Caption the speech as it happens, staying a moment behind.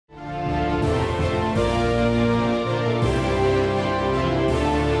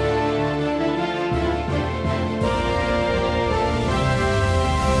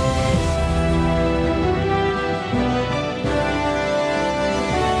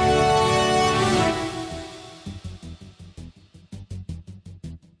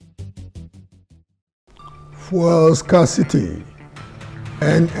fuel scarcity,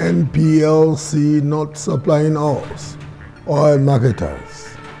 and Nnpcl not supplying us, oil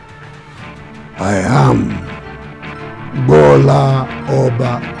marketers. I am Bola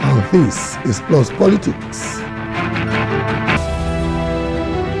Oba, and this is Plus Politics.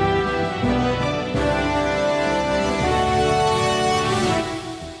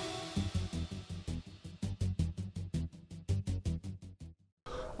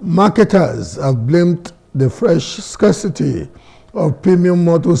 Marketers have blamed the fresh scarcity of premium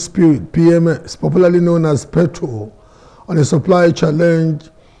motor spirit, PMS, popularly known as petrol, on a supply challenge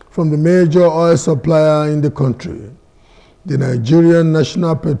from the major oil supplier in the country, the Nigerian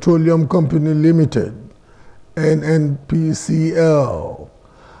National Petroleum Company Limited, Nnpcl.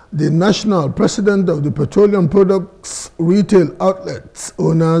 The national president of the Petroleum Products Retail Outlets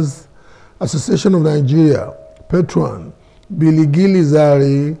Owners Association of Nigeria, Petron, Billy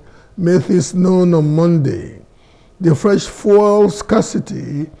Gilizari, made this known on Monday. The fresh fuel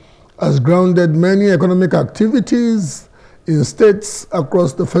scarcity has grounded many economic activities in states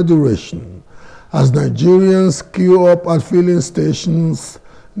across the Federation as Nigerians queue up at filling stations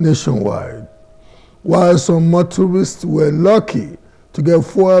nationwide. While some motorists were lucky to get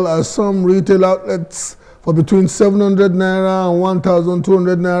fuel at some retail outlets for between 700 naira and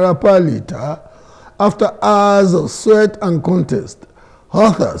 1,200 naira per litre, after hours of sweat and contest,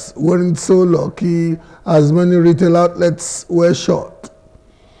 others weren't so lucky as many retail outlets were short.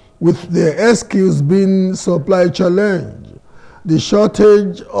 With their excuse being supply challenge, the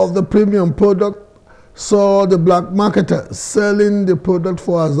shortage of the premium product saw the black marketers selling the product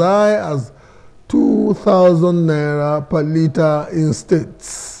for as high as 2,000 naira per litre in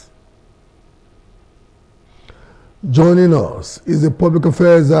states. Joining us is the public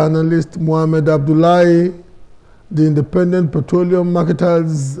affairs analyst Mohammed Abdullahi, the Independent Petroleum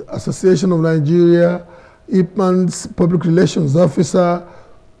Marketers Association of Nigeria, IPMAN's public relations officer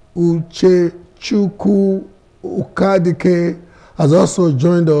Uchechukwu Ukadike has also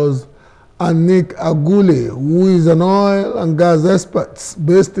joined us, and Nick Agule, who is an oil and gas expert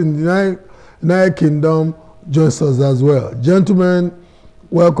based in the United Kingdom, joins us as well. Gentlemen,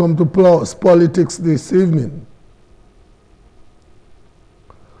 welcome to Plus Politics this evening.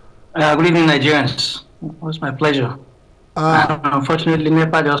 Good evening, Nigerians. It was my pleasure. Unfortunately,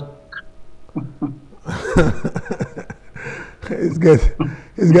 NEPA just... it's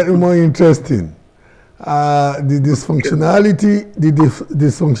getting more interesting. The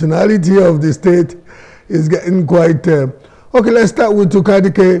dysfunctionality of the state is getting quite... Okay, let's start with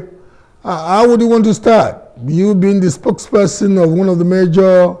Ukadike. How would you want to start? You being the spokesperson of one of the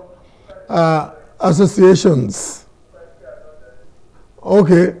major associations.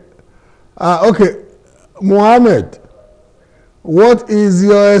 Okay. Okay, Mohammed, what is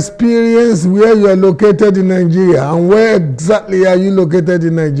your experience where you are located in Nigeria, and where exactly are you located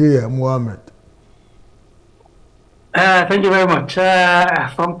in Nigeria, Mohammed? Thank you very much.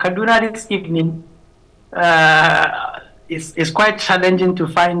 From Kaduna this evening, it's quite challenging to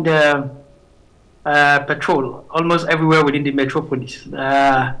find petrol almost everywhere within the metropolis.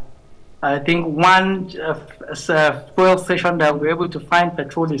 I think one fuel station that we're able to find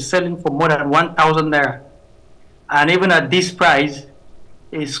petrol is selling for more than 1,000 naira. And even at this price,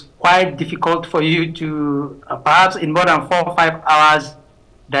 it's quite difficult for you to, perhaps in more than 4 or 5 hours,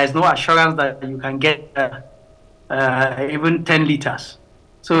 there's no assurance that you can get even 10 liters.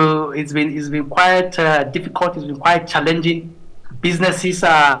 So it's been quite difficult, it's been quite challenging. Businesses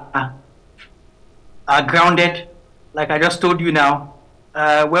are grounded, like I just told you now.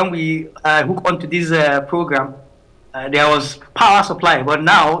 When we hook onto this program, there was power supply, but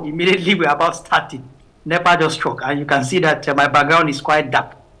now immediately we're about starting. NEPA just struck, and you can see that my background is quite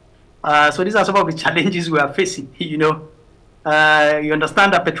dark. So these are some of the challenges we are facing. You know, you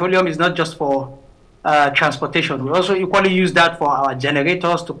understand that petroleum is not just for transportation. We also equally use that for our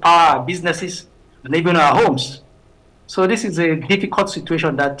generators to power our businesses and even our homes. So this is a difficult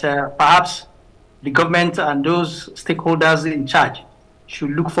situation that perhaps the government and those stakeholders in charge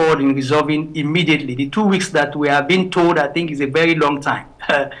should look forward in resolving immediately. The 2 weeks that we have been told, I think, is a very long time.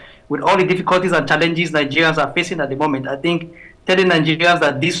 With all the difficulties and challenges Nigerians are facing at the moment, I think telling Nigerians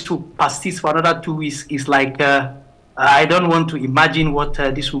that this will persist for another 2 weeks is like, I don't want to imagine what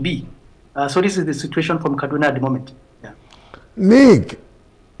this will be. So this is the situation from Kaduna at the moment. Yeah. Nick,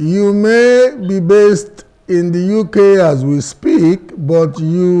 you may be based in the UK as we speak, but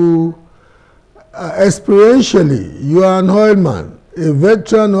you, experientially, you are an oilman, a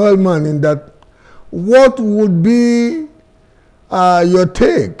veteran oilman in that. What would be your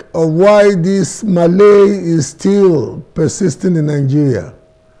take of why this Malay is still persisting in Nigeria?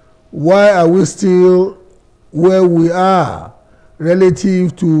 Why are we still where we are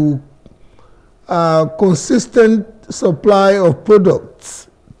relative to consistent supply of products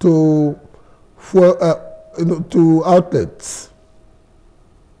to to outlets?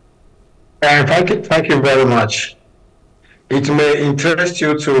 Thank you very much. It may interest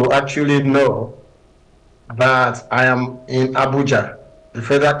you to actually know that I am in Abuja, the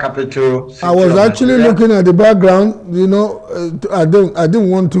federal capital city. I was actually looking at the background. You know, I didn't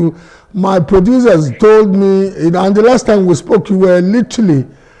want to. My producers told me, and the last time we spoke, you were literally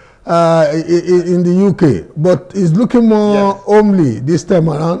in the UK, but it's looking more homely this time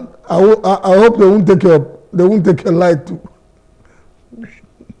around. I hope they won't take your light too.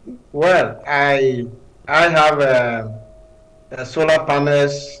 Well, I have solar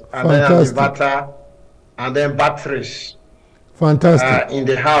panels, and then an inverter, and then batteries. Fantastic. In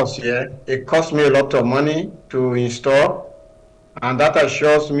the house here. It cost me a lot of money to install, and that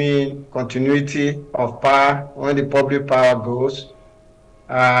assures me continuity of power when the public power goes.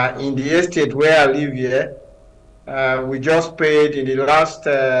 In the estate where I live here, we just paid in the last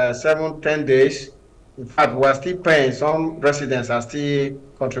 7-10 days. In fact, we're still paying. Some residents are still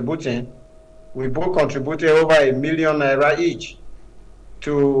contributing. We both contributed over ₦1 million each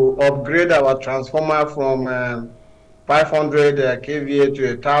to upgrade our transformer from 500 kVA to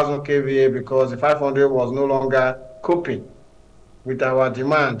 1,000 kVA because the 500 was no longer coping with our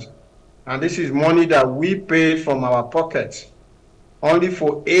demand. And this is money that we paid from our pockets only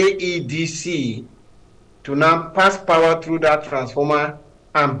for AEDC to now pass power through that transformer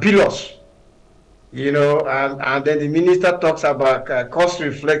and bill us. You know, and then the minister talks about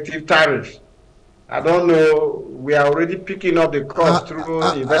cost-reflective tariffs. I don't know, we are already picking up the cost through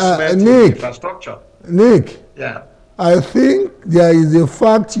investment in infrastructure. Nick, yeah. I think there is a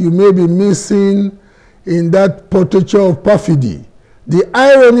fact you may be missing in that portraiture of perfidy. The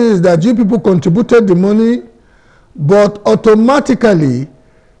irony is that you people contributed the money, but automatically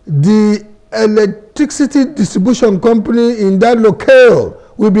the electricity distribution company in that locale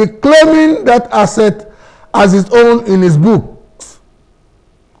will be claiming that asset as its own in its books.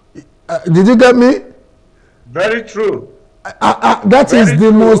 Did you get me? Very true. That very is the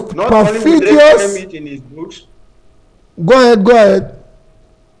true. Most not perfidious. Only it in his books. Go ahead.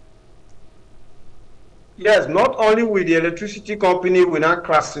 Yes, not only will the electricity company will not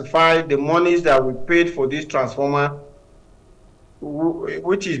classify the monies that we paid for this transformer,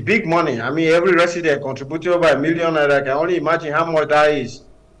 which is big money. I mean, every resident contributed over ₦1 million. I can only imagine how much that is.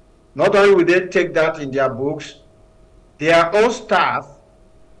 Not only will they take that in their books, their own staff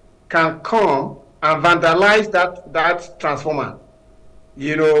can come and vandalize that transformer.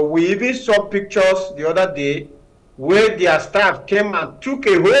 You know, we even saw pictures the other day where their staff came and took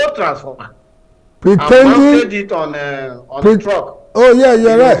a whole transformer pretending and mounted it on the truck. Oh yeah,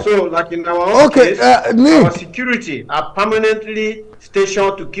 you're right. So, like in our own case, our security are permanently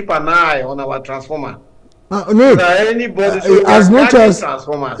stationed to keep an eye on our transformer. Nick, as much as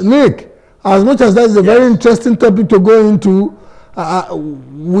that is a very interesting topic to go into,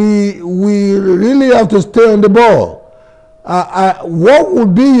 we really have to stay on the ball. What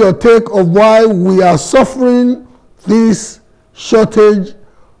would be your take of why we are suffering this shortage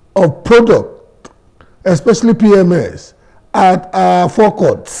of product, especially PMS, at our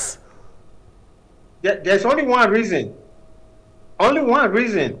forecourts? There's only one reason. Only one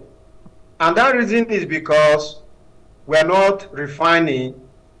reason. And that reason is because we're not refining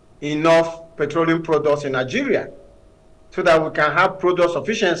enough petroleum products in Nigeria so that we can have product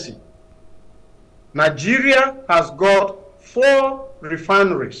sufficiency. Nigeria has got 4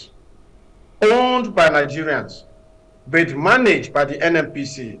 refineries owned by Nigerians, but managed by the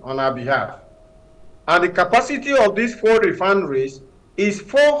Nnpcl on our behalf. And the capacity of these 4 refineries is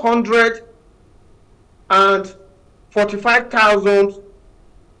 445,000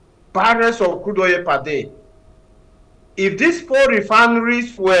 barrels of crude oil per day. If these 4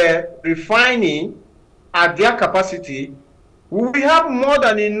 refineries were refining at their capacity, we will have more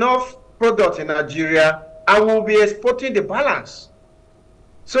than enough products in Nigeria and we'll be exporting the balance.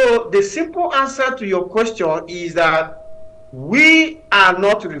 So the simple answer to your question is that we are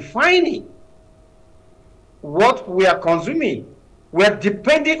not refining what we are consuming. We are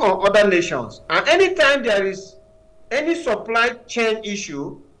depending on other nations. And anytime there is any supply chain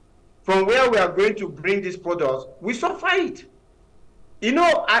issue from where we are going to bring these products, we suffer it. You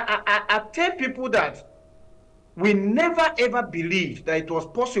know, I tell people that we never ever believed that it was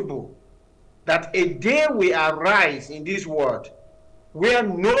possible that a day will arise in this world where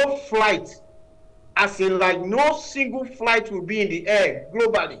no flight, as in like no single flight will be in the air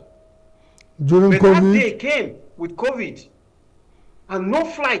globally. During but COVID? That day came with COVID and no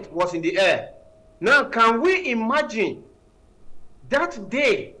flight was in the air. Now, can we imagine that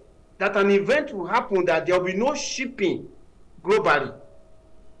day that an event will happen that there will be no shipping globally?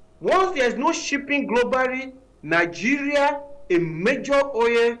 Once there's no shipping globally, Nigeria, a major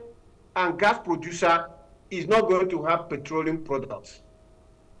oil and gas producer, is not going to have petroleum products.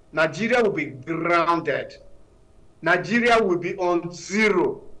 Nigeria will be grounded. Nigeria will be on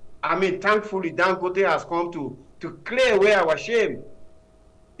zero. I mean, thankfully, Dangote has come to clear away our shame.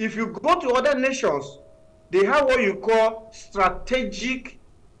 If you go to other nations, they have what you call strategic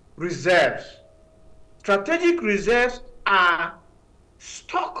reserves. Strategic reserves are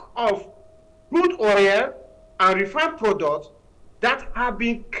stock of crude oil and refined products that have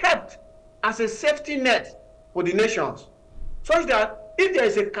been kept as a safety net for the nations, such that if there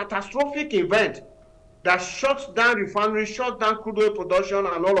is a catastrophic event that shuts down refineries, shuts down crude oil production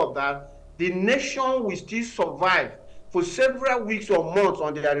and all of that, the nation will still survive for several weeks or months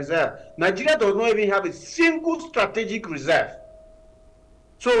on their reserve. Nigeria does not even have a single strategic reserve.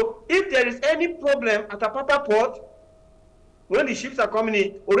 So if there is any problem at Apapa port, when the ships are coming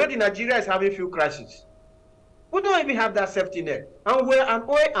in, already Nigeria is having fuel crisis. We don't even have that safety net. And we're an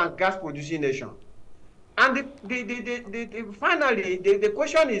oil and gas producing nation. And finally, the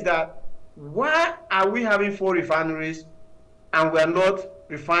question is that why are we having 4 refineries and we're not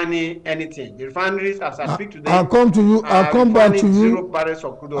refining anything? The refineries, as I speak today, I'll come to you. I'll come back to you. 0 barrels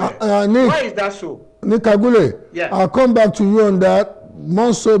of crude oil. Nick, why is that so? Nick Agule, yeah. I'll come back to you on that,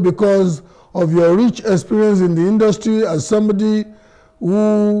 more so because of your rich experience in the industry as somebody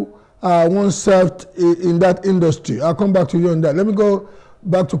who once served in that industry. I'll come back to you on that. Let me go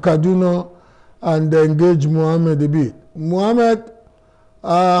back to Kaduna and engage Mohammed a bit. Mohammed,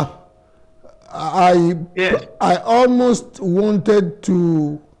 I almost wanted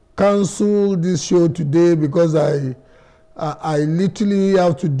to cancel this show today because I literally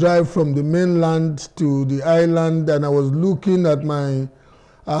have to drive from the mainland to the island, and I was looking at my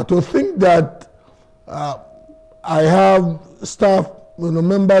to think that I have staff,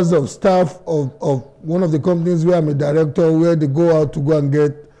 members of staff of one of the companies where I'm a director, where they go out to go and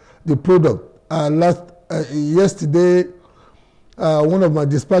get the product. Yesterday, one of my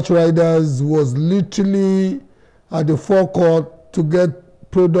dispatch riders was literally at the forecourt to get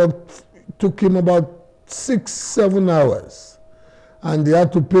product. Took him about 6-7 hours, and they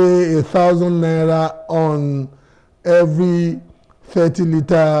had to pay 1,000 naira on every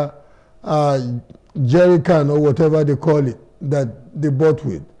 30-liter jerry can or whatever they call it that they bought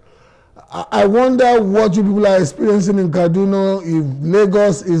with. I wonder what you people are experiencing in Kaduna. If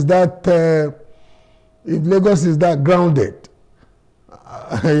Lagos is that grounded,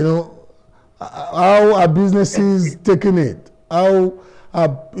 how are businesses taking it? How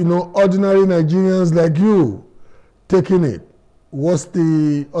are ordinary Nigerians like you taking it? What's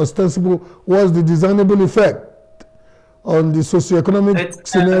the discernible effect on the socioeconomic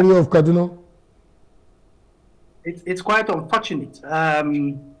scenario of Kaduna? It's quite unfortunate.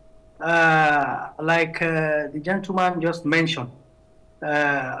 Like the gentleman just mentioned,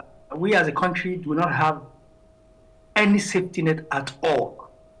 we as a country do not have any safety net at all.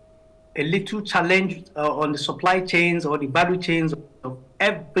 A little challenge on the supply chains or the value chains of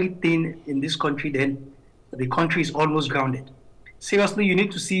everything in this country, then the country is almost grounded. Seriously, you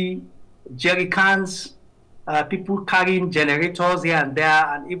need to see jerry cans, people carrying generators here and there,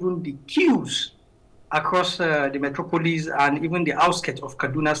 and even the queues across the metropolis and even the outskirts of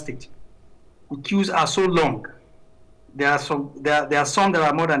Kaduna State. The queues are so long. There are some that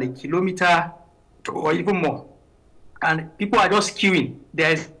are more than 1 kilometer or even more. And people are just queuing.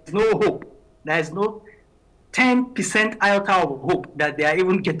 There is no hope. There is no 10% iota of hope that they are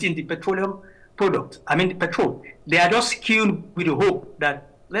even getting the petroleum product. I mean, the petrol. They are just queuing with the hope that,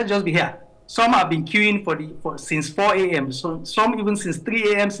 let's just be here. Some have been queuing since 4 a.m., so some even since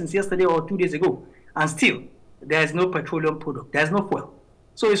 3 a.m., since yesterday or 2 days ago. And still, there is no petroleum product. There is no fuel.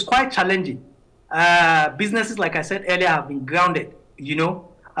 So it's quite challenging. Businesses, like I said earlier, have been grounded.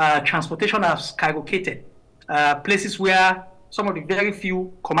 Transportation has skyrocketed. Places where some of the very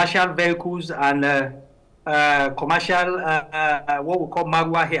few commercial vehicles and commercial, what we call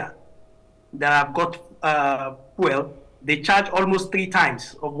Marua here, that have got fuel, they charge almost 3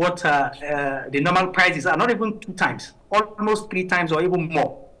 times of what the normal prices are, not even 2 times, almost 3 times or even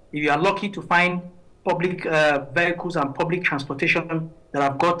more. If you are lucky to find public vehicles and public transportation that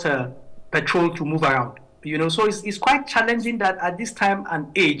have got petrol to move around, so it's quite challenging that at this time and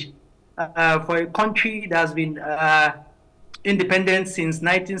age, for a country that has been independent since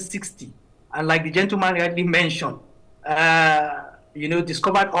 1960, and like the gentleman rightly mentioned,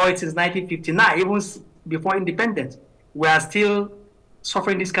 discovered oil since 1959, even before independence, we are still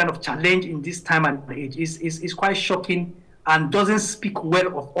suffering this kind of challenge in this time and age is quite shocking and doesn't speak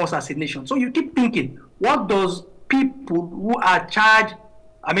well of us as a nation. So you keep thinking, what does people who are charged,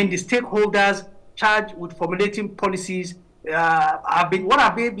 I mean the stakeholders charged with formulating policies, what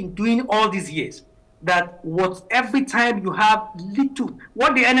have they been doing all these years? That every time you have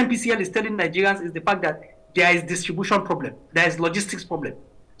what the Nnpcl is telling Nigerians is the fact that there is distribution problem, there is logistics problem.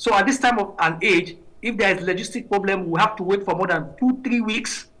 So at this time of an age, if there is logistic problem, we have to wait for more than 2-3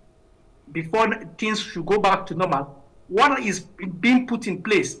 weeks before things should go back to normal. What is being put in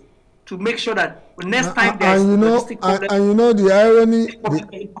place to make sure that next time there is logistic problem? And you know the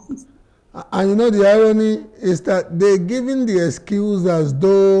irony is that they're giving the excuse as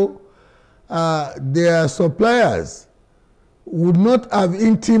though their suppliers would not have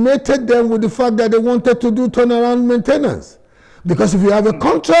intimated them with the fact that they wanted to do turnaround maintenance. Because if you have a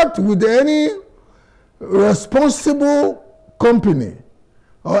contract with any responsible company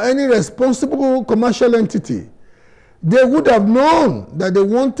or any responsible commercial entity, they would have known that they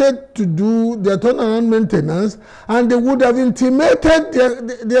wanted to do their turnaround maintenance and they would have intimated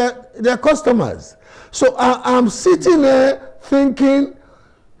their customers. So I'm sitting there thinking,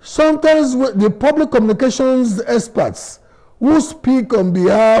 sometimes the public communications experts who speak on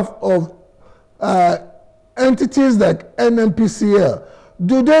behalf of entities like Nnpcl,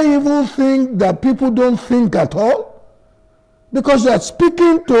 do they even think that people don't think at all? Because you are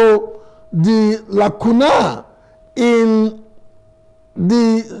speaking to the lacuna in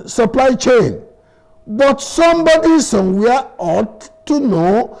the supply chain. But somebody somewhere ought to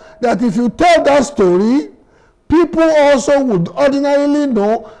know that if you tell that story, people also would ordinarily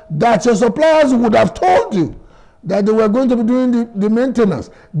know that your suppliers would have told you that they were going to be doing the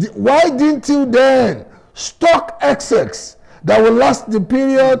maintenance. Why didn't you then stock excess that will last the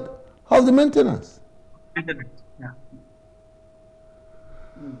period of the maintenance? Yeah.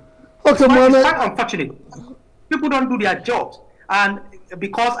 Okay, Mohammed. It's quite unfortunate. People don't do their jobs, and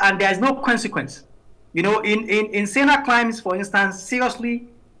there is no consequence. You know, in saner climes, for instance, seriously,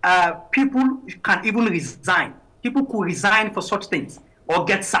 people can even resign. People could resign for such things or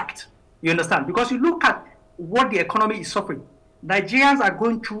get sacked. You understand? Because you look at what the economy is suffering. Nigerians are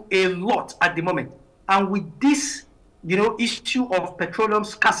going through a lot at the moment, and with this, issue of petroleum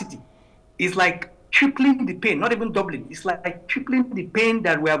scarcity, is like tripling the pain, not even doubling. It's like tripling the pain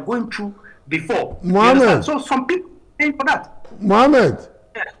that we are going through before. Mohammed. So some people paying for that. Mohammed,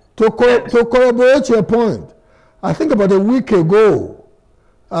 yes. To corroborate your point, I think about a week ago,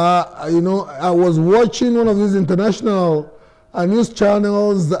 I was watching one of these international news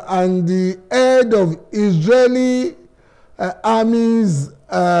channels, and the head of Israeli Army's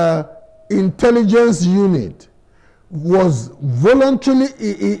intelligence unit was voluntarily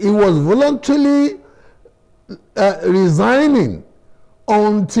resigning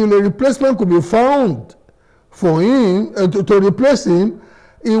until a replacement could be found for him to replace him.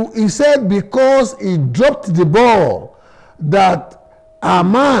 He said because he dropped the ball that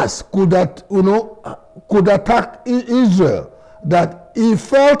Hamas could attack Israel, that he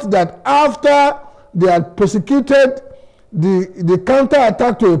felt that after they had prosecuted the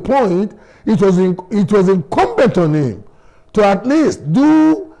counter-attack to a point, it was incumbent on him to at least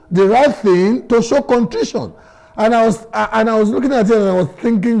do the right thing to show contrition. And I was looking at it and I was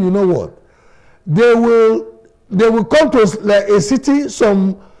thinking, you know what? They will come to like a city,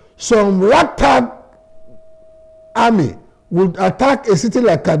 some ragtag army would attack a city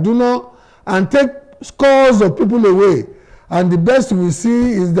like Kaduna and take scores of people away. And the best we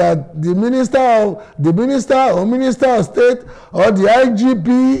see is that the minister of state or the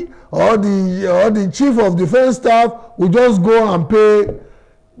IGP or the chief of defense staff will just go and pay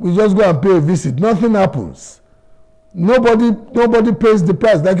a visit. Nothing happens. Nobody pays the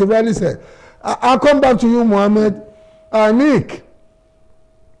price, like you rightly said. I'll come back to you, Mohammed. Nick,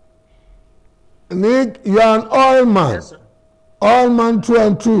 you are an oil man. Yes, sir. Oil man true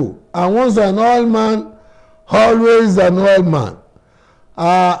and true. And once an oil man, always an oil man.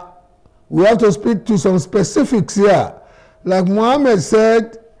 We have to speak to some specifics here. Like Mohammed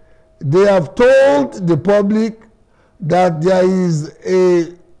said, they have told the public that there is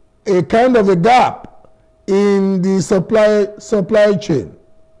a kind of a gap in the supply chain.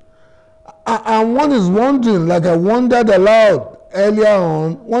 And one is wondering, like I wondered aloud earlier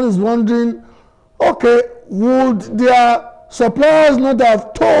on, one is wondering, okay, would their suppliers not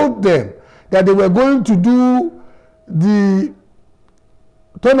have told them that they were going to do the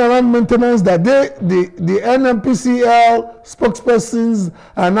turnaround maintenance that the Nnpcl spokespersons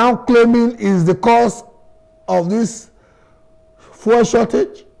are now claiming is the cause of this fuel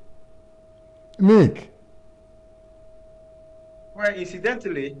shortage? Nick? Well,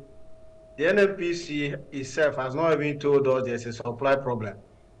 incidentally, the NNPC itself has not even told us there's a supply problem.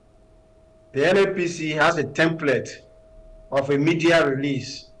 The NNPC has a template of a media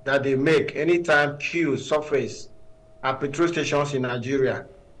release that they make anytime queues surface at petrol stations in Nigeria.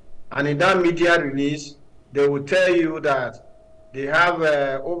 And in that media release, they will tell you that they have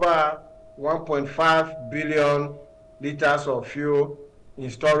over 1.5 billion liters of fuel in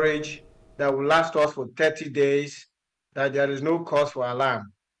storage that will last us for 30 days, that there is no cause for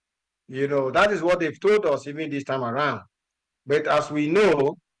alarm. You know, that is what they've told us even this time around. But as we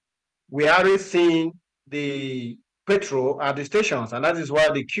know, we haven't seen the petrol at the stations, and that is why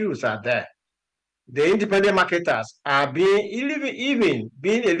the queues are there. The independent marketers are even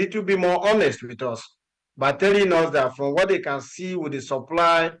being a little bit more honest with us by telling us that from what they can see with the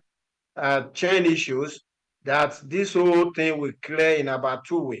supply chain issues, that this whole thing will clear in about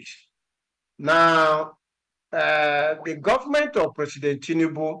 2 weeks. Now, the government of President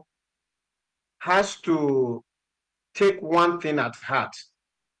Tinubu has to take one thing at heart.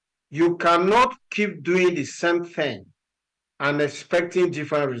 You cannot keep doing the same thing and expecting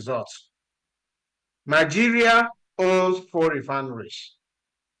different results. Nigeria owns 4 refineries.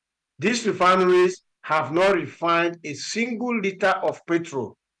 These refineries have not refined a single liter of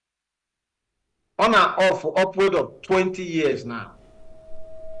petrol on and off for upward of 20 years now.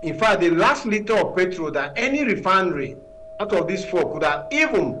 In fact, the last liter of petrol that any refinery out of these 4 could have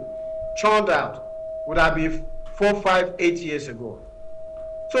even churned out would have been 4, 5, 8 years ago.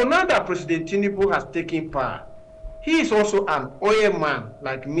 So now that President Tinubu has taken power, he is also an oil man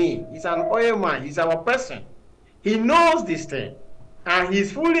like me. He's an oil man. He's our person. He knows this thing. And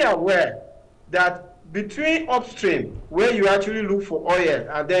he's fully aware that between upstream, where you actually look for oil,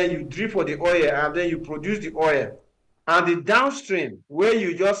 and then you drill for the oil, and then you produce the oil, and the downstream, where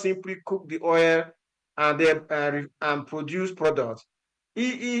you just simply cook the oil and then produce products,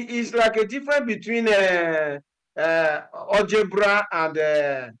 it's like a difference between algebra and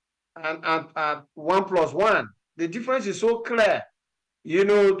 1 + 1. The difference is so clear. You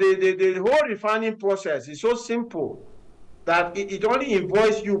know, the whole refining process is so simple that it only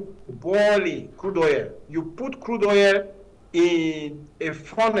involves you boiling crude oil. You put crude oil in a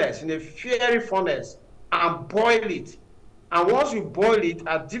furnace, in a fiery furnace, and boil it. And once you boil it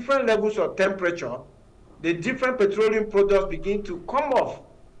at different levels of temperature, the different petroleum products begin to come off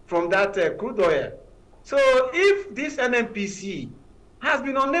from that crude oil. So if this NNPC has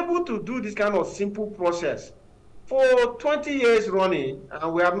been unable to do this kind of simple process for 20 years running,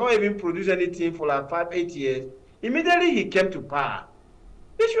 and we have not even produced anything for like 5, 8 years, immediately he came to power.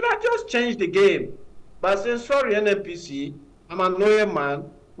 He should have just changed the game by saying, sorry, NNPC, I'm an oil man,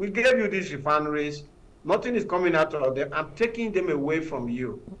 we gave you these refineries, nothing is coming out of them, I'm taking them away from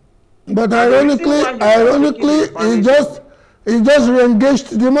you. But ironically, he just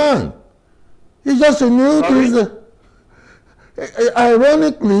re-engaged the man. He just renewed his...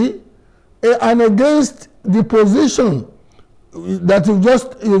 Ironically, and against the position that you've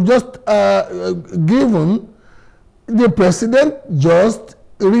just given, the president just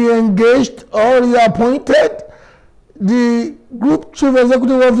re-engaged or reappointed the Group Chief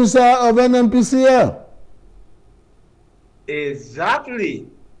Executive Officer of Nnpcl. Exactly.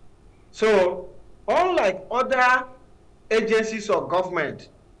 So, unlike other agencies of government,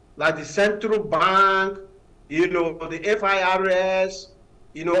 like the Central Bank, you know, the FIRS,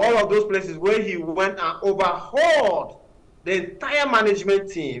 you know, all of those places where he went and overhauled the entire management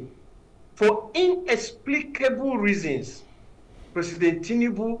team, for inexplicable reasons, President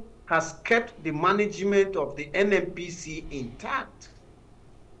Tinubu has kept the management of the NNPC intact.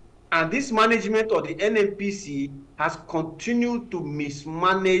 And this management of the NNPC has continued to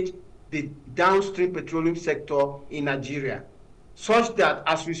mismanage the downstream petroleum sector in Nigeria, such that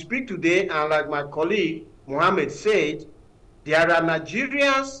as we speak today, and like my colleague Mohammed said, there are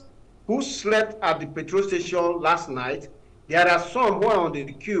Nigerians who slept at the petrol station last night. There are some who are on the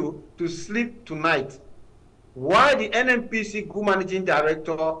queue to sleep tonight. Why the NNPC Group Managing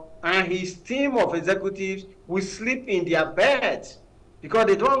Director and his team of executives will sleep in their beds because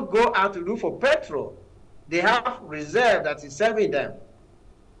they don't go out to look for petrol. They have reserve that is serving them.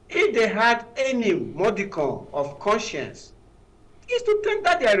 If they had any modicum of conscience, is to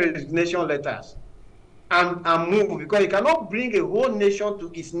tender their resignation letters and move, because you cannot bring a whole nation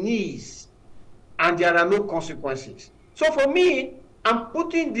to its knees and there are no consequences. So for me, I'm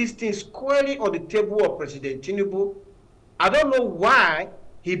putting these things squarely on the table of President Tinubu. I don't know why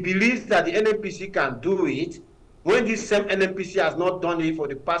he believes that the NNPC can do it when this same NNPC has not done it for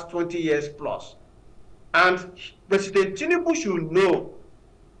the past 20 years plus. And President Tinubu should know.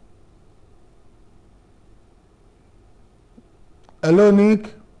 Hello,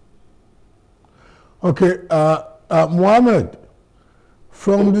 Nick. Okay, Mohammed,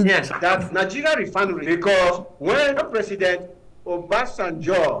 from the... Yes, that Nigeria refinery, because when President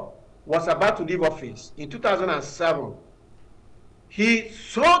Obasanjo was about to leave office in 2007, he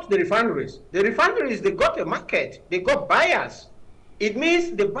sold the refineries. The refineries, they got a market, they got buyers. It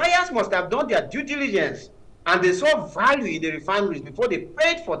means the buyers must have done their due diligence and they saw value in the refineries before they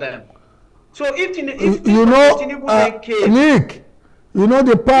paid for them. So if you know, Nick, you know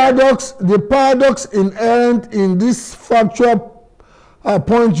the paradox inherent in this factual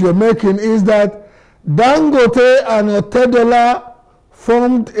point you're making is that Dangote and Otedola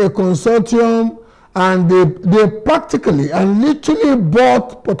formed a consortium and they practically and literally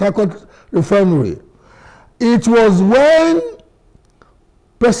bought Port Harcourt refinery. It was when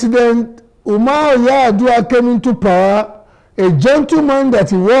President Umar Yar'Adua came into power, a gentleman that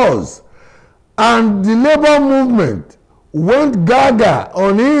he was, and the labor movement went gaga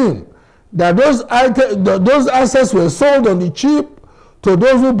on him that those assets were sold on the cheap to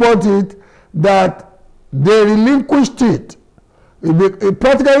those who bought it, that they relinquished it. It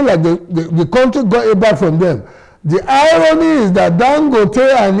practically like the country got it back from them. The irony is that Dangote,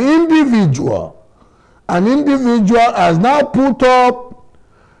 an individual has now put up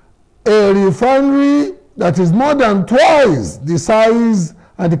a refinery that is more than twice the size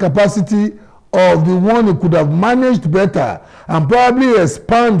and the capacity of the one he could have managed better and probably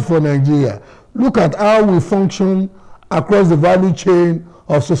expand for Nigeria. Look at how we function across the value chain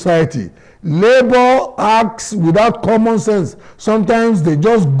of society. Labor acts without common sense. Sometimes they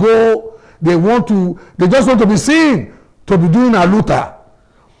just go, they just want to be seen to be doing a looter.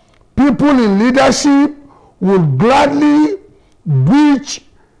 People in leadership will gladly breach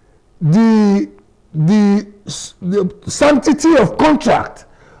the sanctity of contract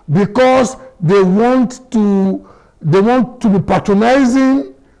because they want to be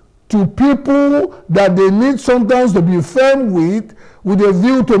patronizing to people that they need sometimes to be firm with a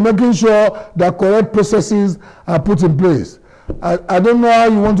view to making sure that correct processes are put in place. I don't know how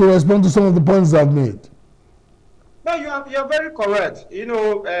you want to respond to some of the points I've made. No, you're very correct. You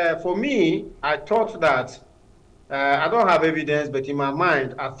know, for me, I thought that, I don't have evidence, but in my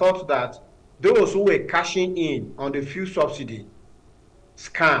mind, I thought that those who were cashing in on the fuel subsidy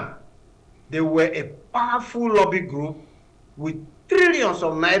scam, they were a powerful lobby group with trillions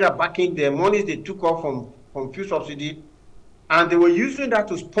of naira backing their monies they took off from fuel subsidy, and they were using that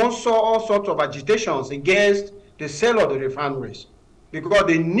to sponsor all sorts of agitations against the sale of the refineries, because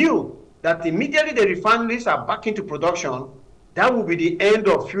they knew that immediately the refineries are back into production, that will be the end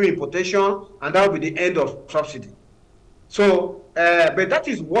of fuel importation and that will be the end of subsidy. So, but that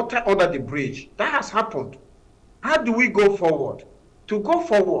is water under the bridge. That has happened. How do we go forward? To go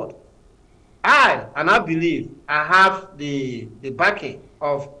forward, I believe I have the backing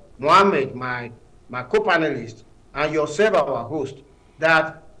of Mohammed, my co-panelist, and yourself, our host,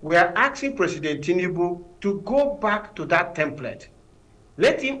 that we are asking President Tinubu to go back to that template.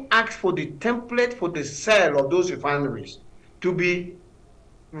 Let him ask for the template for the sale of those refineries to be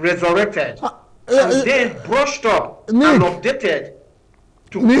resurrected and then brushed up and updated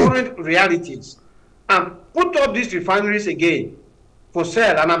to current realities, and put up these refineries again for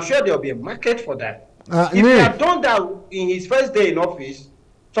sale, and I'm sure there will be a market for that. If he had done that in his first day in office,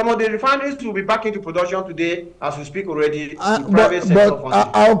 some of the refineries will be back into production today, as we speak already.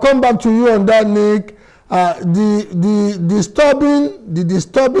 I'll come back to you on that, Nick. The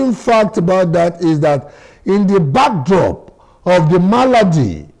disturbing fact about that is that in the backdrop of the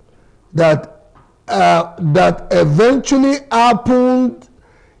malady that eventually happened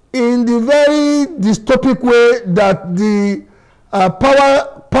in the very dystopic way that the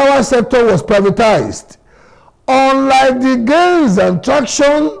power sector was privatized, unlike the gains and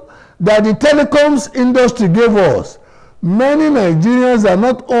traction that the telecoms industry gave us, many Nigerians are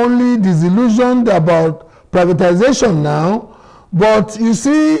not only disillusioned about privatization now, but you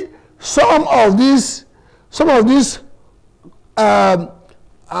see some of these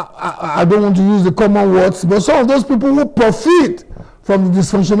I don't want to use the common words, but some of those people who profit from the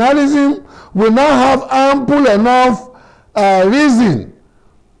dysfunctionalism will now have ample enough reason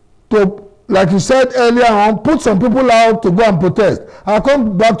to, like you said earlier on, put some people out to go and protest. I'll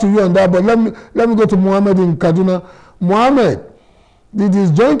come back to you on that, but let me go to Mohammed in Kaduna. Mohammed, the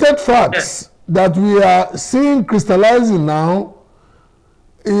disjointed facts that we are seeing crystallizing now,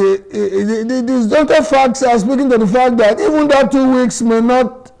 the disjointed facts are speaking to the fact that even that 2 weeks may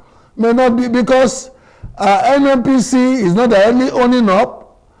not be, because Nnpcl is not directly owning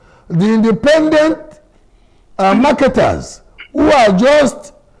up. The independent marketers who are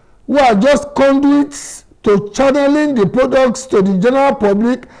just conduits to channeling the products to the general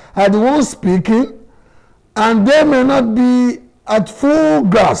public are the ones speaking, and they may not be at full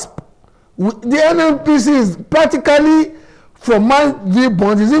grasp. The Nnpc is practically, from my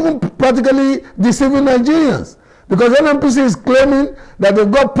viewpoint, is even practically deceiving Nigerians, because Nnpc is claiming that they've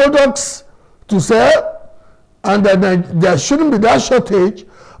got products to sell and that there shouldn't be that shortage,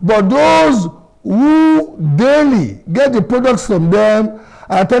 but those who daily get the products from them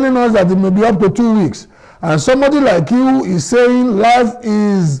are telling us that it may be up to 2 weeks. And somebody like you is saying life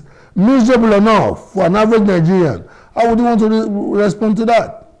is miserable enough for an average Nigerian. How would you want to respond to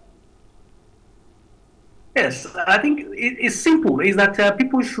that? Yes, I think it's simple. Is that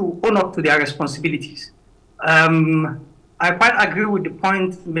people should own up to their responsibilities. I quite agree with the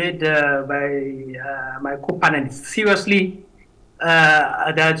point made by my co-panelists. Seriously,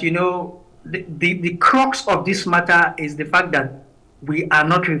 that, you know, the crux of this matter is the fact that we are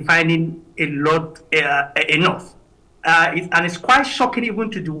not refining a lot enough. And it's quite shocking even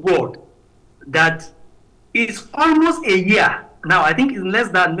to the world that it's almost a year now. I think in less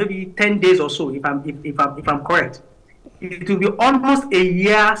than maybe 10 days or so, if I'm correct. It will be almost a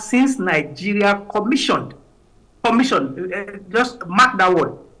year since Nigeria commissioned, just mark that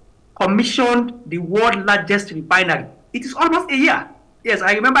word, commissioned the world's largest refinery. It is almost a year. Yes,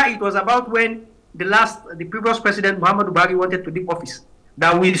 I remember it was about when the previous president, Mohammed wanted to leave office,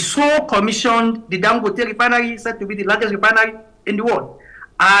 that we so commissioned the Dangote refinery, said to be the largest refinery in the world.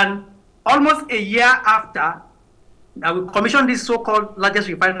 And almost a year after we commissioned this so-called largest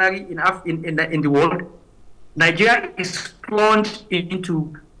refinery in the world, Nigeria is plunged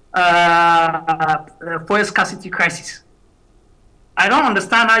into fuel scarcity crisis. I don't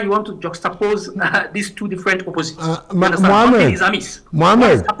understand how you want to juxtapose these two different opposites. Mohammed,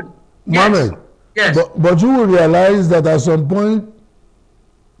 yes. But you will realize that at some point,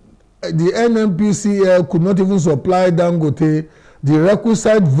 the Nnpcl could not even supply Dangote the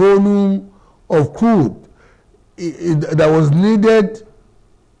requisite volume of crude that was needed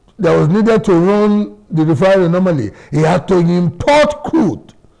to run the refinery normally. He had to import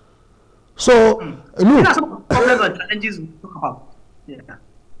crude. So, look. These are some problems and challenges we talk about. Yeah.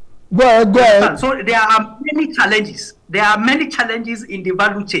 Go ahead. So there are many challenges. There are many challenges in the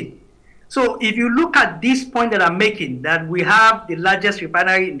value chain. So if you look at this point that I'm making, that we have the largest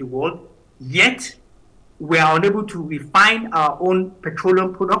refinery in the world, yet we are unable to refine our own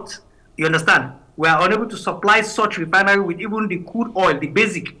petroleum products. You understand? We are unable to supply such refinery with even the crude oil, the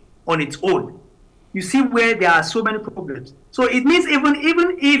basic, on its own. You see where there are so many problems. So it means even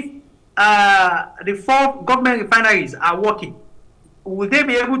if the 4 government refineries are working, will they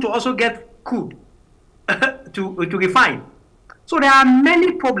be able to also get crude to refine? So there are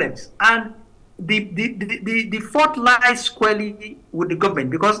many problems, and the fault lies squarely with the government,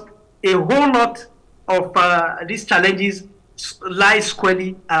 because a whole lot of these challenges lies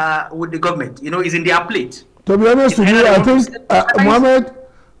squarely with the government. You know, is in their plate. To be honest with you, I think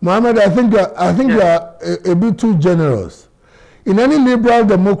Mohammed, I think you are a bit too generous. In any liberal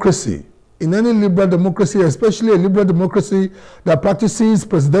democracy, especially a liberal democracy that practices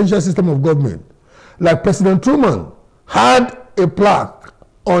presidential system of government, like President Truman had a plaque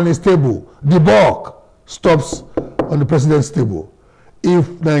on his table, the buck stops on the president's table.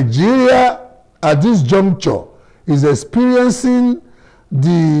 If Nigeria at this juncture is experiencing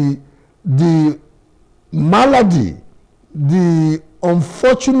the malady, the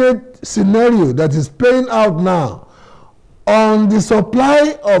unfortunate scenario that is playing out now on the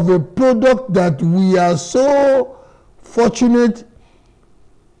supply of a product that we are so fortunate.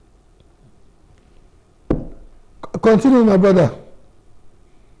 Continue, my brother.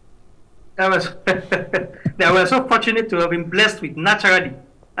 They were so fortunate to have been blessed with naturally.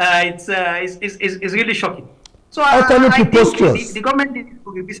 It's really shocking. So I think the government needs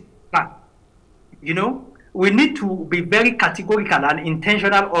to revisit the plan. You know, we need to be very categorical and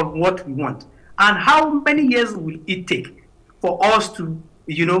intentional on what we want, and how many years will it take for us to,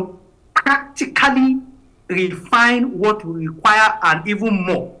 you know, practically refine what we require and even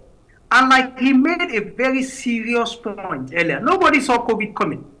more. And like he made a very serious point earlier, nobody saw COVID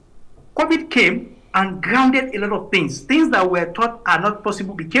coming. COVID came and grounded a lot of things. Things that were thought are not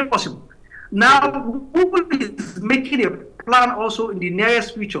possible became possible. Now, Google is making a plan also in the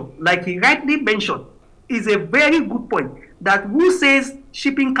nearest future, like he rightly mentioned, is a very good point, that who says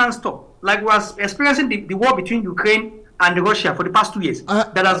shipping can't stop? Like we are experiencing the war between Ukraine and Russia for the past 2 years.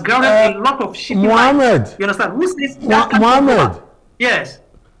 That has grounded a lot of shipping. Mohammed. You understand? Who says Mohammed. Yes.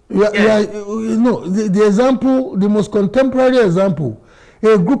 You know, the example, the most contemporary example,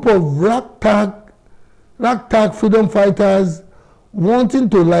 a group of ragtag freedom fighters wanting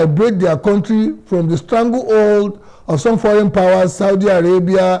to liberate their country from the stranglehold of some foreign powers, Saudi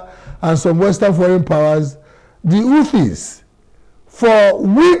Arabia and some Western foreign powers, the Houthis, for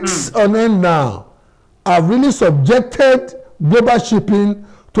weeks on end now, have really subjected global shipping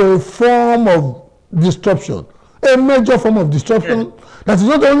to a form of disruption, a major form of disruption that is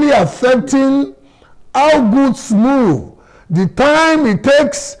not only affecting how goods move, the time it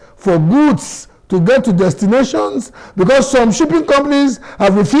takes for goods to get to destinations, because some shipping companies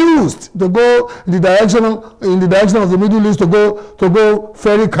have refused to go in the direction of the Middle East to go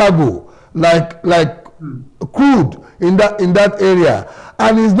ferry cargo like crude in that area,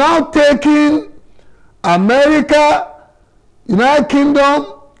 and is now taking America, United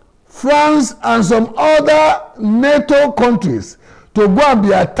Kingdom, France, and some other NATO countries to go and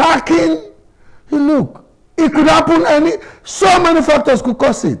be attacking. Look, it could happen. So many factors could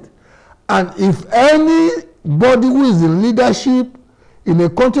cause it. And if anybody who is in leadership in a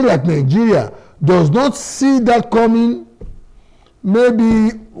country like Nigeria does not see that coming,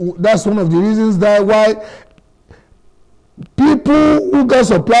 maybe that's one of the reasons why people who get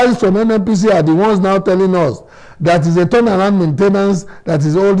supplies from Nnpcl are the ones now telling us that is a turnaround maintenance that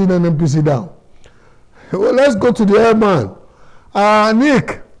is holding Nnpcl down. Well, let's go to the airman.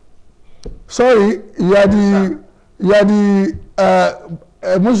 Nick, sorry, you are the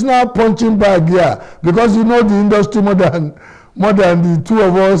emotional punching bag here, because you know the industry more than the two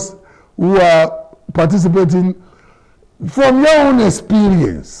of us who are participating. From your own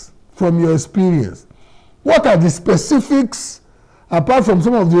experience, what are the specifics, apart from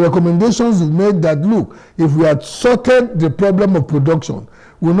some of the recommendations you made that, look, if we had sorted the problem of production,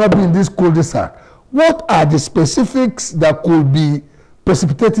 we will not be in this cul-de-sac? What are the specifics that could be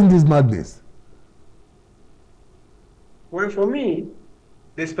precipitating this madness? Well, for me,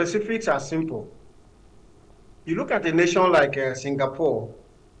 the specifics are simple. You look at a nation like Singapore.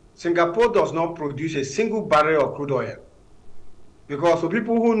 Singapore does not produce a single barrel of crude oil. Because for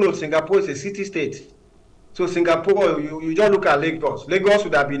people who know, Singapore is a city-state. So Singapore, you just look at Lagos. Lagos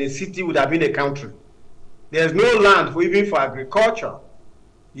would have been a city, would have been a country. There's no land even for agriculture.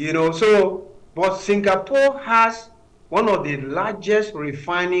 But Singapore has one of the largest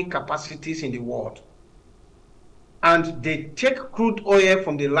refining capacities in the world. And they take crude oil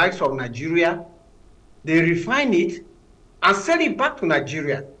from the likes of Nigeria, they refine it, and sell it back to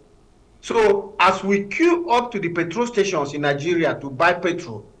Nigeria. So as we queue up to the petrol stations in Nigeria to buy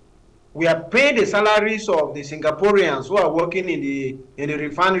petrol, we are paying the salaries of the Singaporeans who are working in the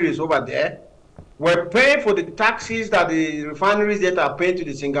refineries over there. We're paying for the taxes that the refineries that are paying to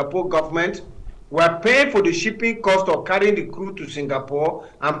the Singapore government. We're paying for the shipping cost of carrying the crude to Singapore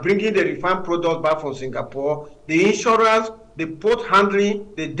and bringing the refined products back from Singapore, the insurance, the port handling,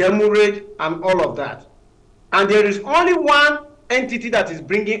 the demurrage, and all of that. And there is only one entity that is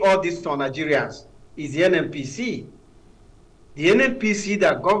bringing all this to Nigerians, is the Nnpcl. The Nnpcl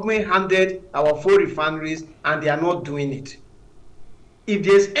that government handed our 4 refineries, and they are not doing it. If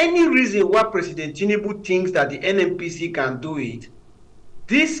there's any reason why President Tinubu thinks that the Nnpcl can do it,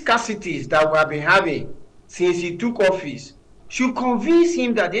 these scarcities that we have been having since he took office should convince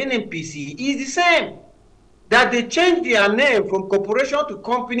him that the Nnpcl is the same. That they changed their name from corporation to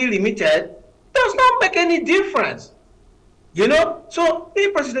company limited does not make any difference. So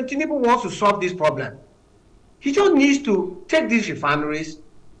if President Tinubu wants to solve this problem, he just needs to take these refineries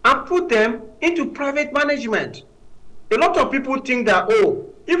and put them into private management. A lot of people think that,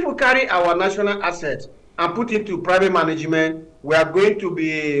 if we carry our national assets and put it into private management, we are going to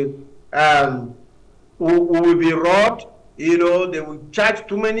be, we will be robbed. They will charge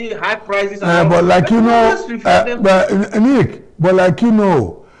too many high prices. But like some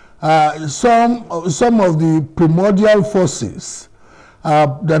of the primordial forces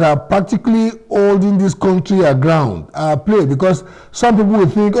that are practically holding this country aground play, because some people will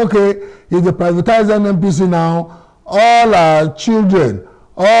think, okay, if they privatize Nnpcl now, all our children,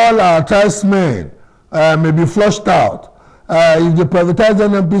 all our tribesmen may be flushed out. If they privatize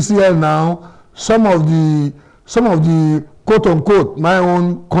Nnpcl now, some of the quote-unquote, my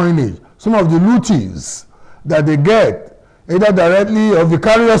own coinage, some of the lootings that they get, either directly or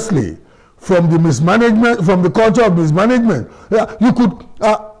vicariously, from the mismanagement, from the culture of mismanagement. You could,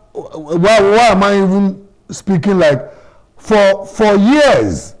 why am I even speaking like, for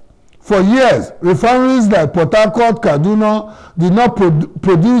years, refineries like Port Harcourt, Kaduna did not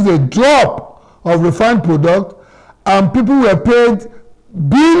produce a drop of refined product, and people were paid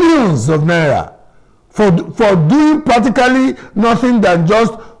billions of naira for doing practically nothing than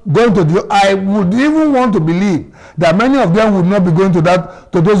just going to the. I would even want to believe that many of them would not be going to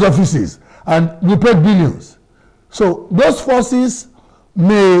those offices, and we paid billions. So those forces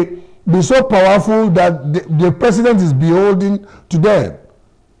may be so powerful that the president is beholden to them.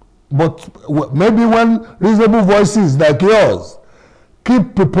 But maybe when reasonable voices like yours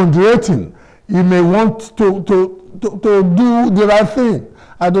keep preponderating, you may want to do the right thing.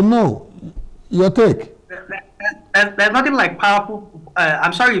 I don't know. Your take? There's nothing like powerful.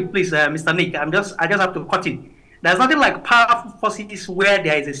 I'm sorry, please, Mr. Nick. I just have to cut in. There's nothing like powerful forces where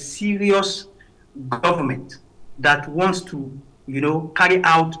there is a serious government that wants to, carry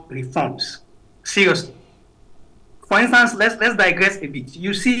out reforms. Seriously. For instance, let's digress a bit.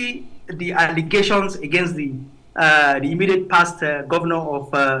 You see the allegations against the immediate past governor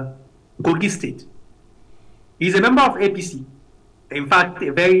of Kogi State. He's a member of APC. In fact,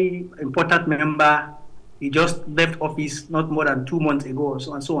 a very important member. He just left office not more than 2 months ago or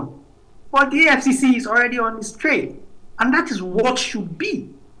so and so on. But the FCC is already on its trail. And that is what should be.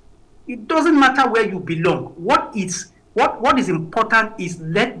 It doesn't matter where you belong. What is important is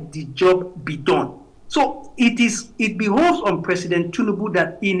let the job be done. So it behoves on President Tinubu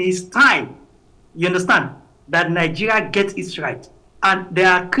that in his time, you understand, that Nigeria gets its right. And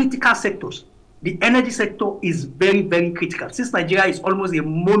there are critical sectors. The energy sector is very, very critical. Since Nigeria is almost a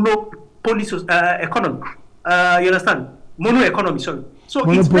monopoly economy, you understand? Mono economy, sorry. So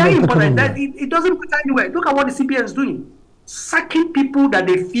it's very important that it doesn't matter anywhere. Look at what the CBN is doing. Sacking people that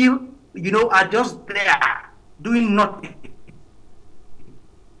they feel, are just there doing nothing.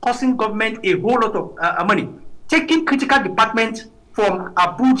 Costing government a whole lot of money. Taking critical departments from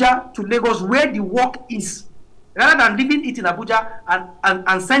Abuja to Lagos where the work is. Rather than leaving it in Abuja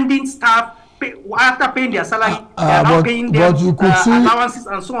and sending staff after paying their salary, they are now paying their allowances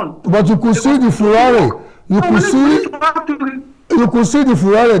and so on. But you could see the furore. You could see the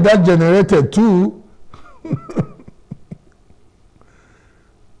furore that generated too.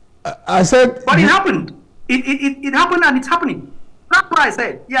 I said. But it happened. It happened and it's happening. That's why I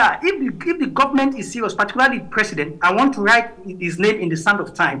said, yeah, if the government is serious, particularly the president, I want to write his name in the sand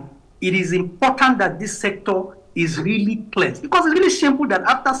of time. It is important that this sector is really cleansed. Because it's really shameful that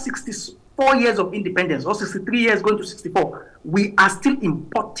after 64 years of independence, or 63 years going to 64, we are still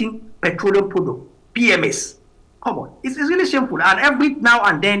importing petroleum product, PMS. Come on, it's really shameful. And every now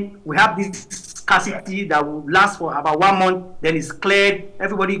and then, we have this scarcity that will last for about 1 month, then it's cleared,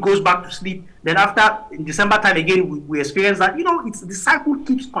 everybody goes back to sleep. Then after, in December time again, we experience that, it's the cycle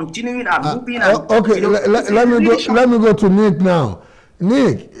keeps continuing and moving. And, okay, let me go to Nick now.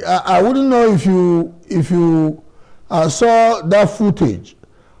 Nick, I wouldn't know if you saw that footage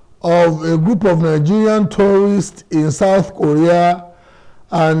of a group of Nigerian tourists in South Korea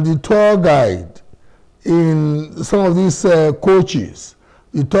and the tour guide in some of these coaches.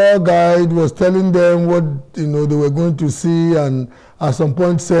 The tour guide was telling them what they were going to see, and at some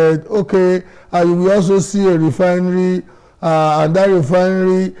point said, okay, we also see a refinery, and that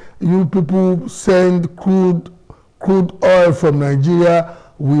refinery, you people send crude oil from Nigeria,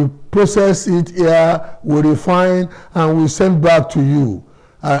 we process it here, we refine, and we send back to you.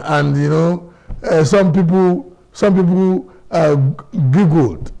 Some people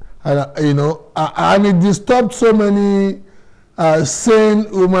giggled, and it disturbed so many sane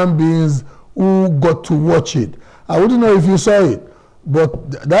human beings who got to watch it. I wouldn't know if you saw it,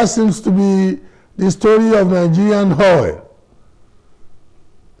 but that seems to be the story of Nigerian oil.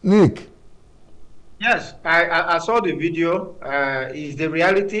 Nick? Yes, I saw the video. Is the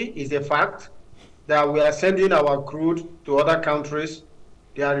reality, is the fact that we are sending our crude to other countries.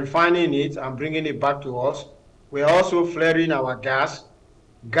 They are refining it and bringing it back to us. We are also flaring our gas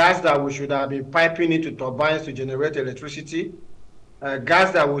that we should have been piping into turbines to generate electricity,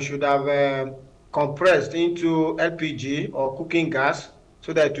 gas that we should have compressed into LPG or cooking gas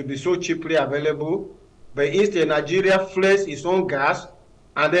so that it will be so cheaply available. But instead, Nigeria flares its own gas,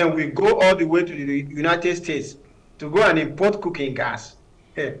 and then we go all the way to the United States to go and import cooking gas.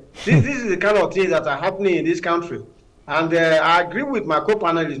 This is the kind of things that are happening in this country. And I agree with my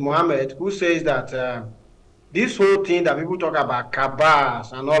co-panelist, Mohammed, who says that this whole thing that people talk about,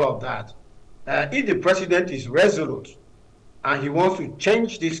 cabals and all of that, if the president is resolute and he wants to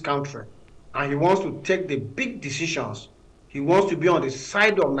change this country and he wants to take the big decisions, he wants to be on the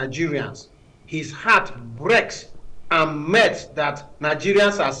side of Nigerians, his heart breaks and met that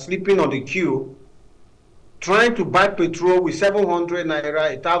Nigerians are sleeping on the queue, trying to buy petrol with 700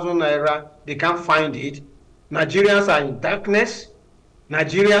 naira, 1,000 naira, they can't find it. Nigerians are in darkness.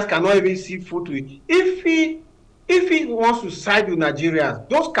 Nigerians cannot even see food to eat. If he wants to side with Nigerians,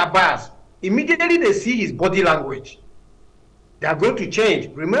 those cabals, immediately they see his body language, they are going to change.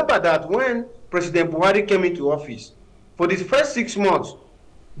 Remember that when President Buhari came into office, for the first 6 months,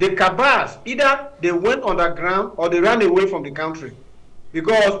 The cabals, either they went underground or they ran away from the country.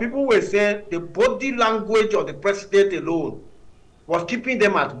 Because people were saying the body language of the president alone was keeping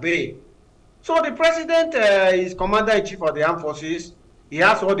them at bay. So the president is commander-in-chief of the armed forces. He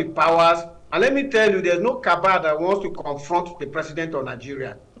has all the powers. And let me tell you, there's no cabal that wants to confront the president of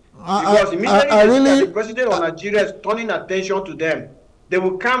Nigeria. Because immediately the president of Nigeria is turning attention to them, they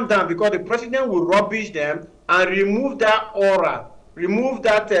will calm down because the president will rubbish them and remove that aura, remove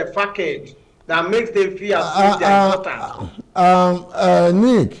that facade that makes them feel as if they are important.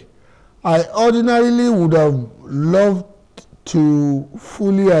 Nick, I ordinarily would have loved to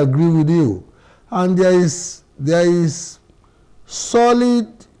fully agree with you, and there is solid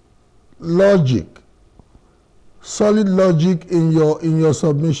logic in your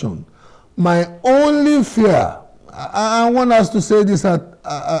submission. My only fear, I want us to say this at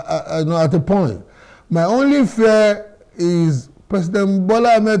a point. My only fear is President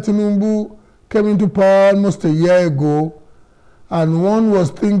Bola Ahmed Tinubu came into power almost a year ago, and one was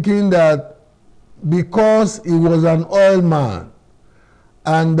thinking that because he was an oil man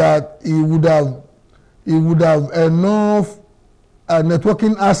and that he would have enough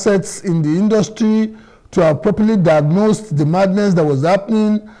networking assets in the industry to have properly diagnosed the madness that was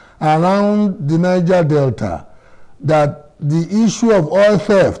happening around the Niger Delta, that the issue of oil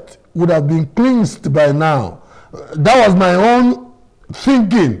theft would have been cleansed by now. That was my own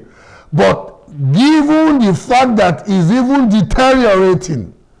thinking. But given the fact that it's even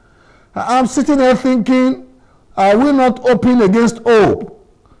deteriorating, I'm sitting there thinking, are we not open against hope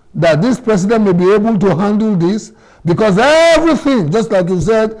that this president may be able to handle this? Because everything, just like you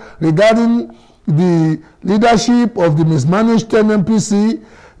said, regarding the leadership of the mismanaged Nnpcl,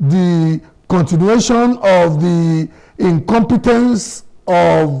 the continuation of the incompetence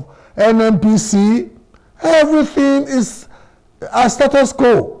of Nnpcl, everything is a status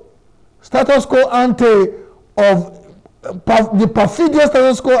quo ante of the perfidious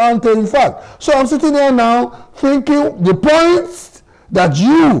status quo ante, in fact. So I'm sitting here now thinking the points that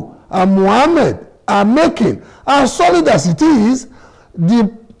you and Mohammed are making, as solid as it is,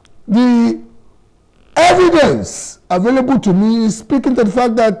 the evidence available to me is speaking to the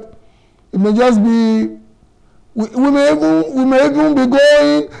fact that it may just be, we may even be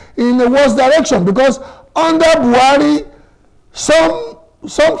going in a worse direction, because under Buhari, some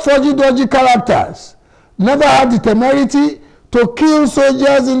fudgy-dodgy characters never had the temerity to kill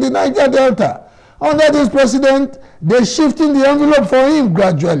soldiers in the Niger Delta. Under this president, they're shifting the envelope for him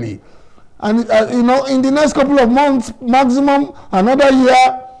gradually. And in the next couple of months, maximum another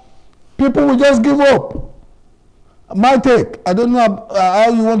year, people will just give up. My take. I don't know how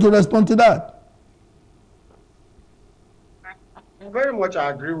you want to respond to that. Very much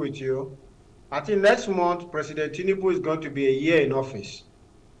I agree with you. I think next month, President Tinubu is going to be a year in office.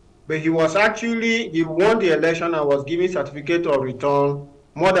 But he won the election and was given certificate of return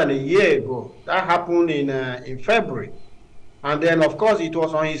more than a year ago. That happened in February. And then, of course, it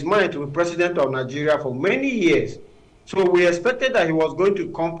was on his mind to be president of Nigeria for many years. So we expected that he was going to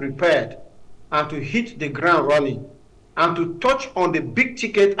come prepared and to hit the ground running and to touch on the big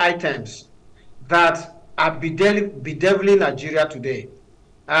ticket items that are bedeviling Nigeria today.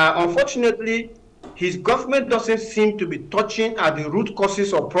 Unfortunately, his government doesn't seem to be touching at the root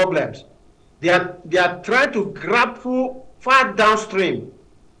causes of problems. They are trying to grapple far downstream.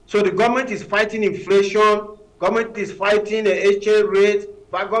 So the government is fighting inflation, government is fighting the exchange rate,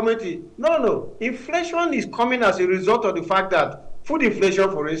 but government is... No. Inflation is coming as a result of the fact that food inflation,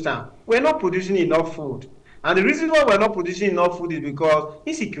 for instance, we're not producing enough food. And the reason why we're not producing enough food is because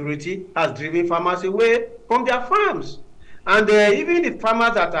insecurity has driven farmers away from their farms. And even the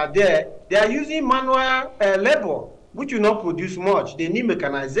farmers that are there, they are using manual labor, which will not produce much. They need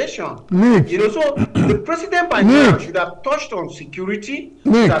mechanization. Nick. So the president by now should have touched on security,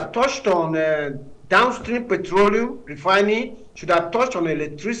 should have touched on downstream petroleum refining, should have touched on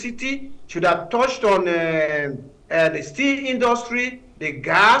electricity, should have touched on the steel industry, the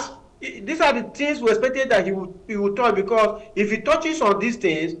gas. These are the things we expected that he would touch, because if he touches on these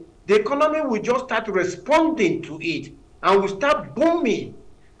things, the economy will just start responding to it and will start booming.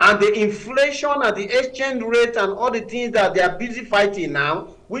 And the inflation and the exchange rate and all the things that they are busy fighting now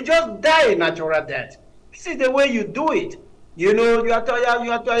will just die a natural death. This is the way you do it. You are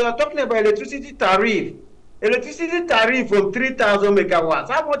talking about electricity tariff. Electricity tariff from 3,000 megawatts.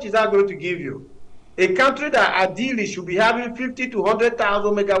 How much is that going to give you? A country that ideally should be having 50 to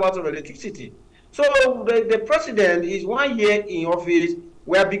 100,000 megawatts of electricity. So the president is 1 year in office.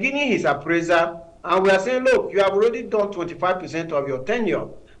 We are beginning his appraisal, and we are saying, look, you have already done 25% of your tenure.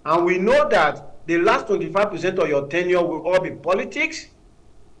 And we know that the last 25% of your tenure will all be politics.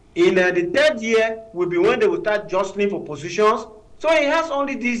 In the third year will be when they will start jostling for positions. So he has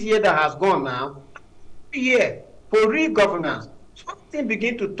only this year that has gone now. Year for real governance. Something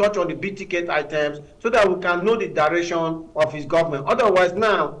begin to touch on the big ticket items so that we can know the direction of his government. Otherwise,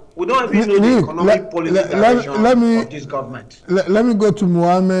 now we don't even know the economic policy direction of this government. Let me go to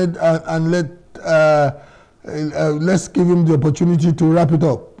Mohammed and let's give him the opportunity to wrap it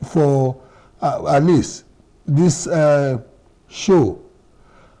up for at least this show.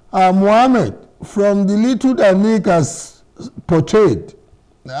 Mohammed, from the little that Nick has portrayed,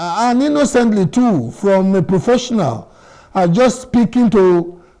 and innocently too, from a professional, just speaking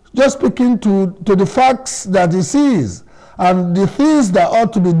to the facts that he sees and the things that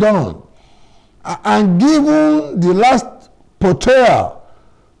ought to be done, and given the last portrayal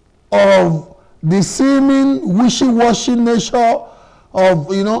of the seeming wishy-washy nature of,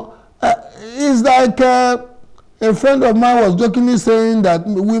 it's like a friend of mine was jokingly saying that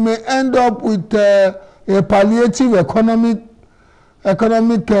we may end up with a palliative economic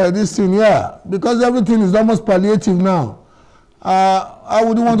this thing, yeah, because everything is almost palliative now. I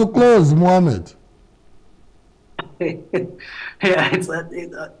wouldn't want to close, Mohammed. Yeah, it's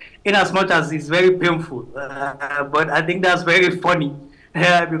in as much as it's very painful, but I think that's very funny,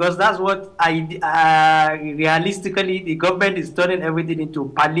 because that's what realistically the government is turning everything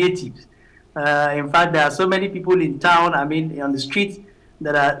into palliatives. In fact, there are so many people in town, I mean, on the streets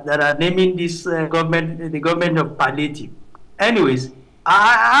that are naming this government the government of palliative. Anyways,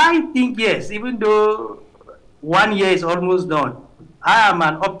 I think yes, even though 1 year is almost done, I am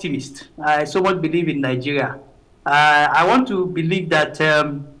an optimist. I so much believe in Nigeria. I want to believe that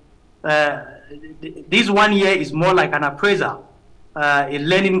this 1 year is more like an appraisal, a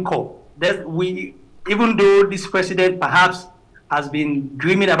learning curve. That even though this president perhaps has been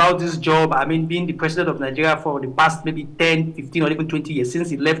dreaming about this job, I mean, being the president of Nigeria for the past maybe 10, 15, or even 20 years since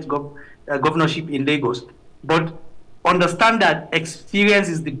he left governorship in Lagos. But understand that experience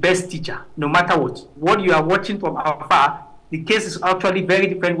is the best teacher, no matter what. What you are watching from afar, the case is actually very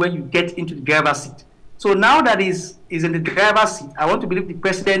different when you get into the driver's seat. So now that he's in the driver's seat, I want to believe the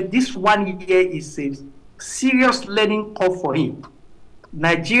president, this 1 year is a serious learning curve for him.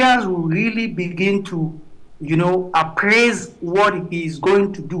 Nigerians will really begin to, appraise what he is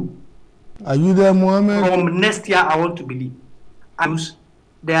going to do. Are you there, Mohammed? From next year, I want to believe. And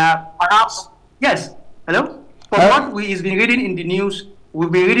there are perhaps, yes, hello? From what he's been reading in the news, we've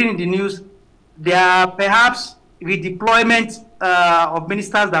been reading in the news, there are perhaps redeployment of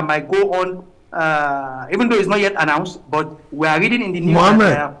ministers that might go on, even though it's not yet announced, but we are reading in the news that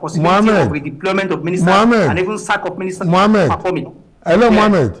there are possibility of redeployment of ministers and even sack of ministers performing. Hello, yes.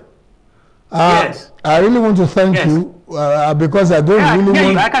 Mohammed. Yes. I really want to thank you because I don't really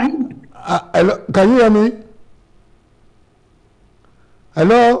want... I can hear you. Can you hear me?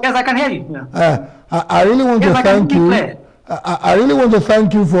 Hello? Yes, I can hear you. Yeah. I really want to thank you. I really want to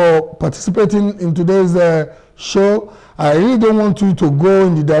thank you for participating in today's show. I really don't want you to go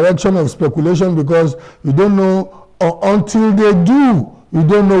in the direction of speculation because you don't know until they do. You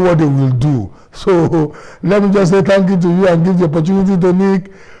don't know what they will do. So let me just say thank you to you and give the opportunity to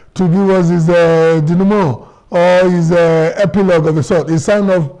Nick to give us his denouement or his epilogue of a sort, his sign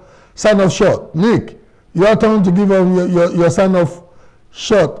of shot. Nick, your turn to give your sign of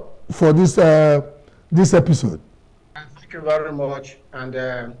shot for this episode. Thank you very much,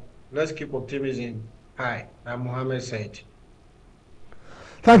 and let's keep optimism high, like Mohammed said.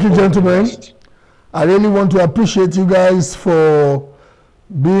 Thank you, gentlemen. I really want to appreciate you guys for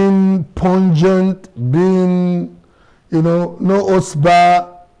being pungent, being, no oats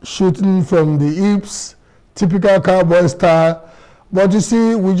bar, shooting from the hips, typical cowboy style. But you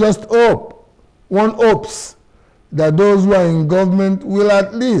see, we just one hopes that those who are in government will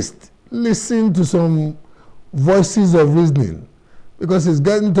at least listen to some voices of reasoning, because it's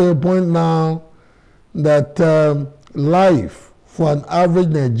getting to a point now that life for an average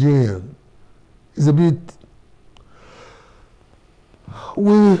Nigerian is a bit...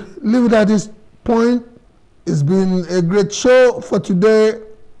 We leave it at this point. It's been a great show for today.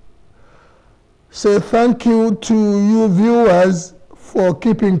 Say thank you to you viewers for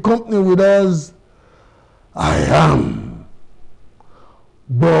keeping company with us. I am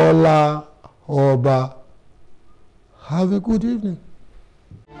Bola Oba. Have a good evening.